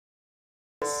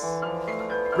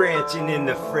Branching in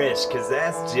the fresh, cause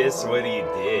that's just what he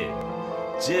did.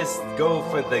 Just go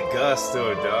for the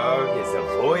gusto, dog. It's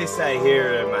a voice I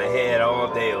hear in my head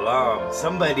all day long.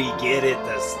 Somebody get it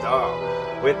to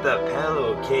stop. With the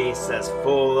pillowcase that's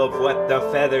full of what the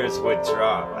feathers would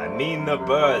drop. I mean the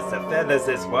birds, the feathers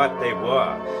is what they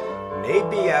were.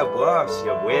 Maybe I wash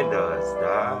your windows,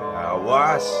 dog. I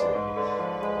wash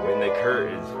it when the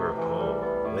curtains were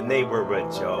pulled. When they were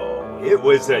a jolt. It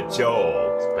was a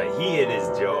jolt, but he hit his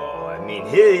jaw. I mean,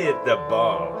 he hit the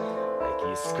ball. Like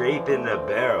he's scraping the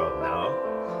barrel,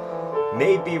 no?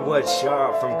 Maybe was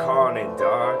shot from calling,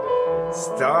 dog.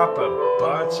 Stop a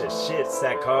bunch of shits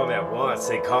that come at once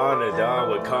and calling dog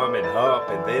would come and help,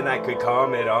 and then I could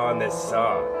comment on this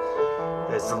song.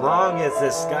 As long as the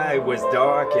sky was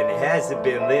dark and it hasn't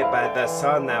been lit by the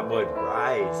sun that would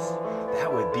rise,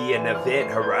 that would be an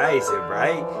event horizon,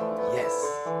 right? Yes,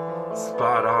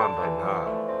 spot on but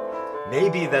not.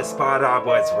 Maybe the spot on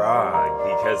was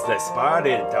wrong, because the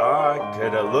spotted dog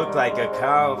could have looked like a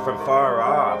cow from far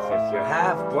off if you're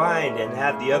half blind and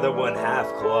have the other one half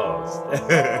closed.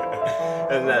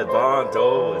 And the barn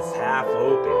door was half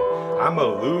open. I'm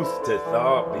aloof to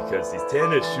thought because these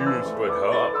tennis shoes would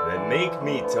help and make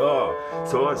me tall.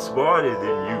 So I'm smarter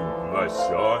than you, my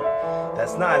son.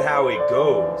 That's not how it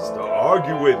goes. To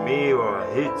argue with me or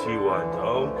I'll hit you on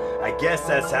dome. I guess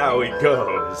that's how it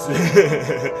goes.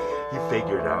 You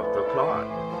figured out the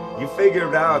plot. You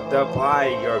figured out the plot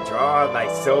of your jaw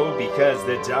like so because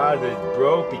the jaw is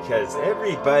broke because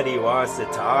everybody wants to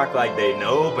talk like they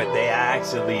know but they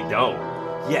actually don't.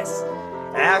 Yes,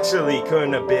 actually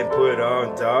couldn't have been put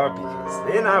on, dog,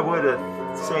 because then I would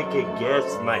have second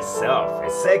guessed myself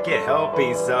and second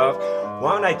helping self.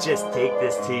 Why don't I just take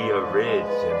this to your ridge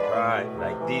and pride?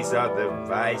 Like these are the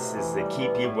vices that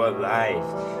keep you alive.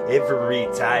 Every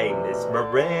time this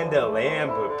Miranda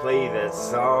Lambert play that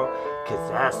song, cause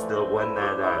that's the one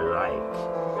that I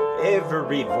like.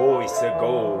 Every voice a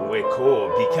gold with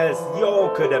cold, because y'all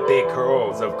could have been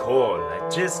curls of corn. I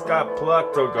just got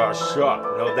plucked or got shot.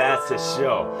 No, that's a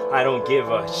show. I don't give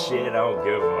a shit, I don't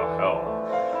give a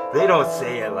hell. They don't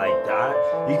say it like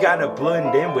that. You gotta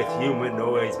blend in with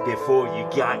humanoids before you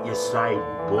got your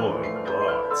cyborg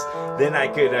parts. Then I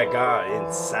could have got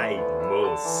inside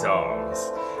most songs.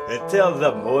 Until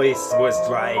the moist was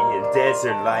dry and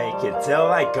desert-like. Until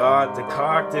I got the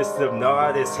carcass of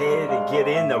nod his head and get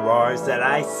in the bars that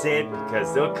I said,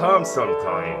 because they'll come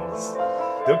sometimes.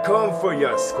 They'll come for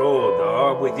your skull,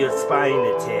 dog, with your spine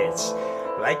attached.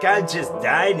 Like I'm just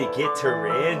dying to get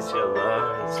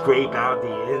tarantula and scrape out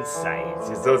the insides,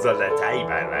 cause those are the type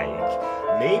I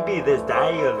like. Maybe this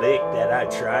dialect that I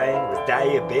tried was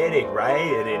diabetic, right?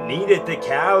 And it needed the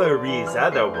calories,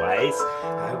 otherwise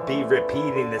I'd be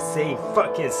repeating the same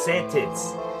fucking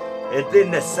sentence. And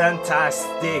then the suntoss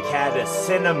stick had a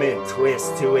cinnamon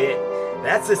twist to it.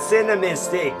 That's a cinnamon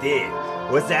stick, dude.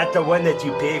 Was that the one that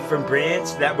you paid from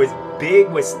Branch that was big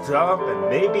with stuff? And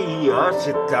maybe he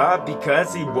ushered up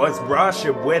because he was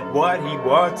rushing with what he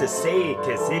wanted to say.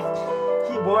 Cause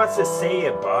if he wants to say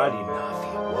it bad enough,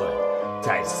 he would.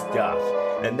 Type stuff.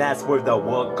 And that's where the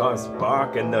work comes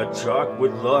back and the truck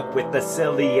would look with the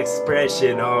silly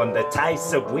expression on, the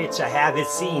types of which I haven't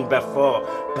seen before.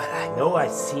 But I know I've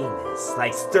seen this,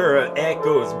 like stir of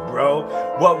echoes, bro.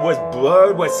 What was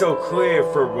blurred was so clear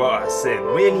for us,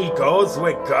 and when he goes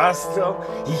with gusto,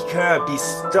 he can't be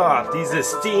stopped. He's a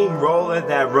steamroller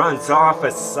that runs off a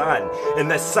sun,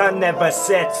 and the sun never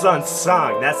sets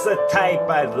unsung. That's the type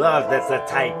I love, that's the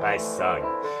type I sung.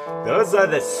 Those are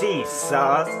the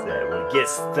seesaws that would get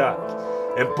stuck,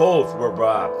 and both were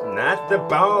robbed. Not the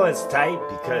balance type,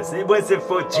 because it wasn't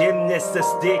for gymnasts to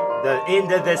stick the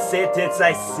end of the sentence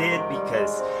I said,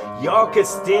 because y'all could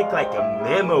stick like a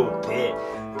memo pit,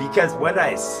 because what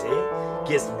I said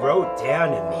gets wrote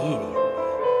down immediately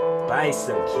by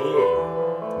some kid.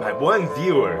 My one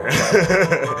viewer.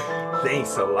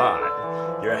 Thanks a lot.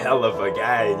 You're a hell of a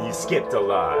guy and you skipped a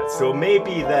lot. So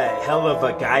maybe the hell of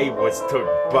a guy was took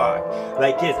back.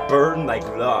 Like it's burned like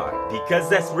log. Because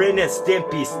that's Ren and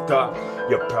Stimpy stuff.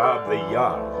 You're probably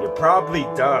young. You're probably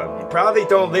dumb. You probably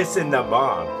don't listen to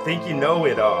mom. Think you know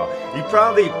it all. You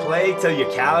probably play till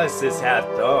your calluses have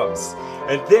thumbs.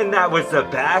 And then that was the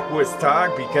backwards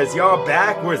talk. Because y'all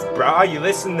backwards, bro. You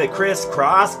listen to Criss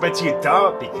Cross but you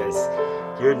don't because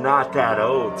you're not that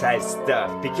old type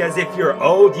stuff. Because if you're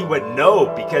old, you would know.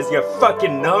 Because you're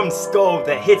fucking numbskull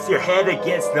that hits your head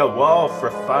against the wall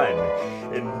for fun.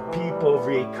 And people people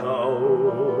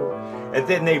recall. And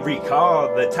then they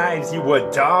recall the times you were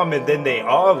dumb, and then they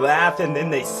all laugh, and then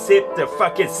they sip the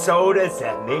fucking sodas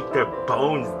that make their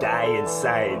bones die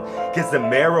inside. Cause the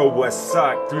marrow was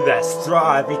sucked through that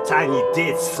straw every time you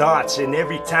did such, and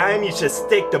every time you should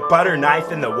stick the butter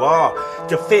knife in the wall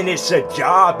to finish a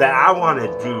job that I wanna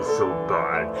do so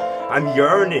bad. I'm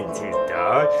yearning to,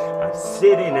 dog. I'm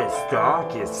sitting and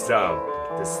stalking some.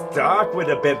 The stock would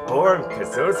have been born,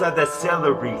 cause those are the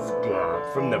celeries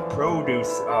got from the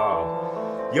produce.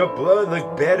 Oh, your blood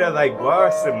looked better like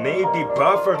wax, and maybe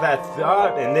buffer that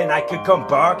thought, and then I could come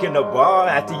barking the wall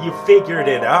after you figured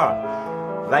it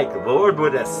out. Like Lord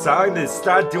with a song that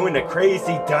start doing a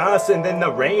crazy dance, and then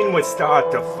the rain would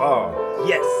start to fall.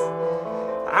 Yes,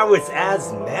 I was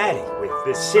asthmatic with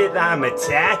the shit I'm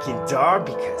attacking, dog,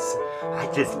 because I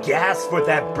just gasped for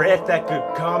that breath that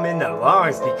could come in the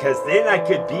lungs, because then I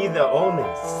could be the only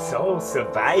sole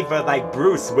survivor like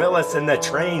Bruce Willis in the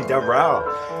train derail.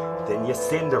 Then you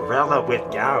Cinderella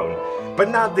with gown, but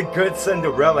not the good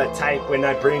Cinderella type when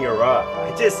I bring her up.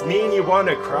 I just mean you want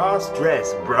to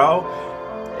cross-dress, bro.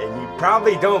 And you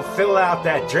probably don't fill out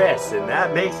that dress, and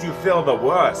that makes you feel the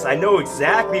worst. I know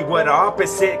exactly what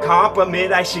opposite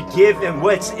compliment I should give in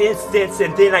which instance,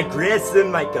 and then I grasp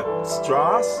them like a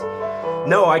straws.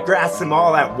 No, I grasp them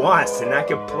all at once, and I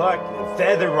could pluck and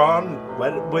feather on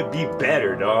what would be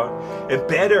better, dog. And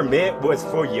betterment was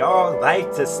for y'all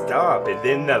light to stop, and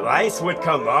then the lights would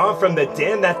come on from the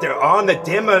dim that they're on. The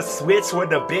dimmer switch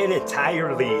would have been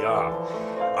entirely off.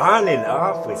 On and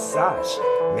off with Sash.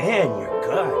 Man, you're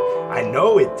good. I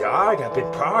know it, dog. I've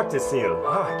been practicing a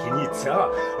lot. Can you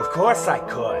tell? Of course I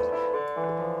could.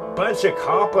 Bunch of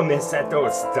compliments that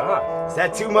don't stop. Is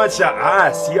that too much to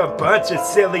ask? You're a bunch of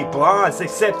silly blondes,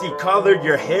 except you colored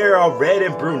your hair all red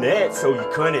and brunette so you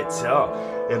couldn't tell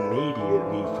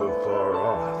immediately from far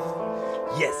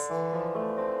off. Yes,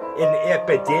 an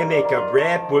epidemic of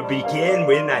rap would begin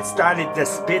when I started to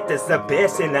spit this the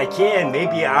best and I can.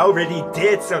 Maybe I already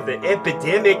did, so the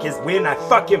epidemic is when I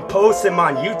fucking post them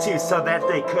on YouTube so that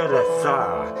they could have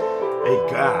saw and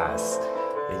gasp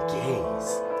and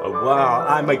gaze. While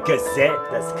I'm a gazette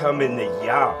that's coming to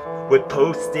y'all with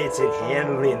postage and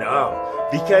handling all,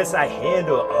 because I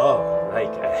handle all like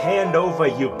a handover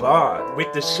you bought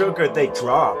with the sugar they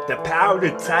drop, the powder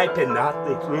type and not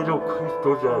the little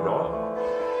crystals at all.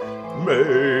 Maybe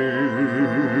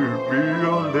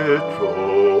a little,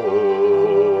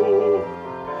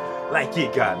 like you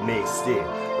got mixed in,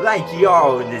 like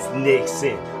y'all in this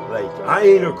Nixon. Like, I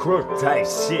ain't a crook type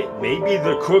shit. Maybe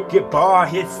the crooked bar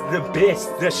hits the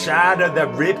best. The shot of the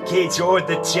ribcage or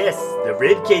the chest. The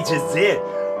ribcage is it.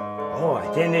 Oh,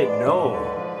 I didn't know.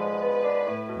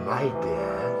 My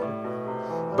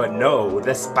bad. But no,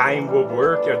 the spine will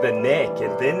work or the neck.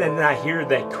 And then I hear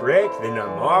that crack, then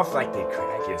I'm off like the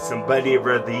crack. And somebody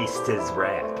released his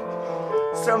rap.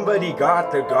 Somebody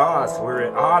got the gauze where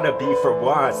it ought to be for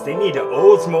once. They need an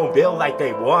Oldsmobile like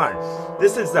they want.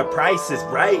 This is the Price is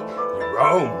Right. You're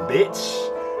wrong, bitch.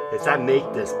 As I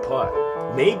make this putt.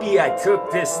 Maybe I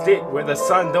took this stick where the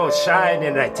sun don't shine,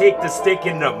 and I take the stick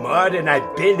in the mud and I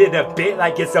bend it a bit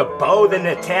like it's a bow, then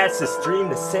attach the string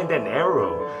to send an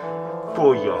arrow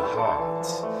for your heart.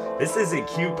 This isn't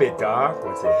Cupid, dog.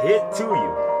 It's a hit to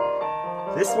you.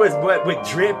 This was what would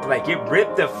drip, like it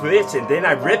ripped the flitch, and then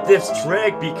I ripped this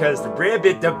trick because the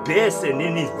ribbit the best, and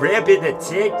then he's ribbit the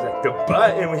tick, like the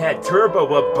butt, and we had turbo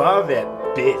above that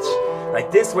bitch.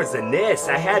 Like this was a nest,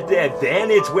 I had the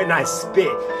advantage when I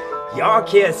spit. Y'all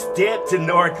can't step to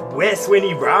Northwest when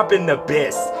he robbing the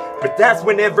best, but that's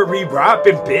whenever he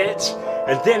robbing, bitch.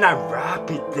 And then I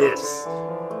rap it this,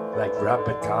 like rap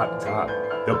a top.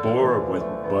 The board was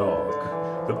bug.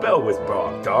 The bell was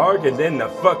broke, dog, and then the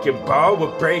fucking ball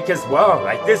would break as well.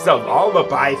 Like this a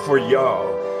lullaby for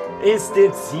y'all.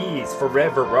 Instant C's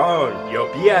forever on. Yo,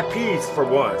 be at peace for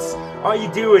once. All you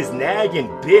do is nag and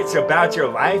bitch about your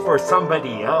life or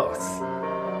somebody else.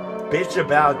 Bitch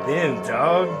about them,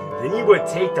 dog. Then you would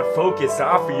take the focus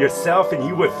off of yourself and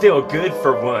you would feel good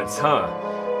for once, huh?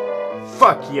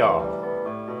 Fuck y'all.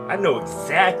 I know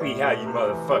exactly how you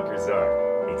motherfuckers are.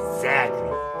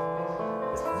 Exactly.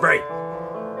 It's right.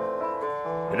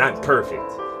 And I'm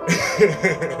perfect.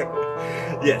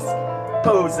 Yes.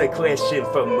 Pose a question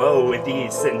for Mo with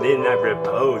these, and then I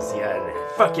repose, yeah. And I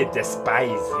fucking despise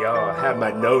y'all. Have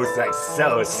my nose like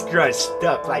so scrunched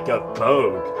up like a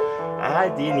pogue. I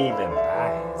didn't even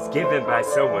buy it. It's given by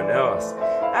someone else.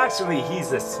 Actually,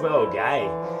 he's a swell guy.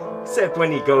 Except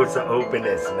when he goes to open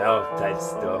his mouth type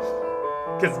stuff.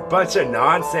 Cause a bunch of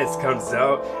nonsense comes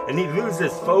out and he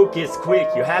loses focus quick.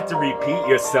 You have to repeat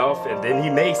yourself and then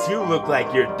he makes you look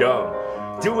like you're dumb.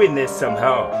 doing this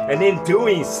somehow. And in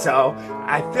doing so,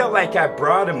 I feel like I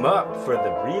brought him up for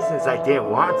the reasons I didn't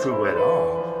want to at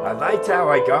all. I liked how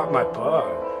I got my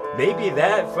bug. Maybe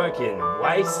that fucking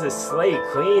wipes the slate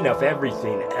clean of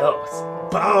everything else.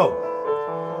 Boom!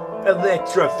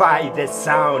 Electrify the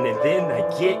sound, and then I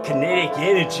get kinetic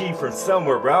energy from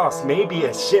somewhere else. Maybe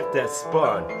a ship that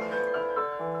spun.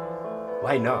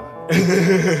 Why not?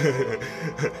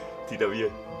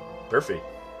 TWA. Perfect.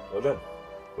 Well done.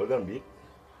 Well done, B.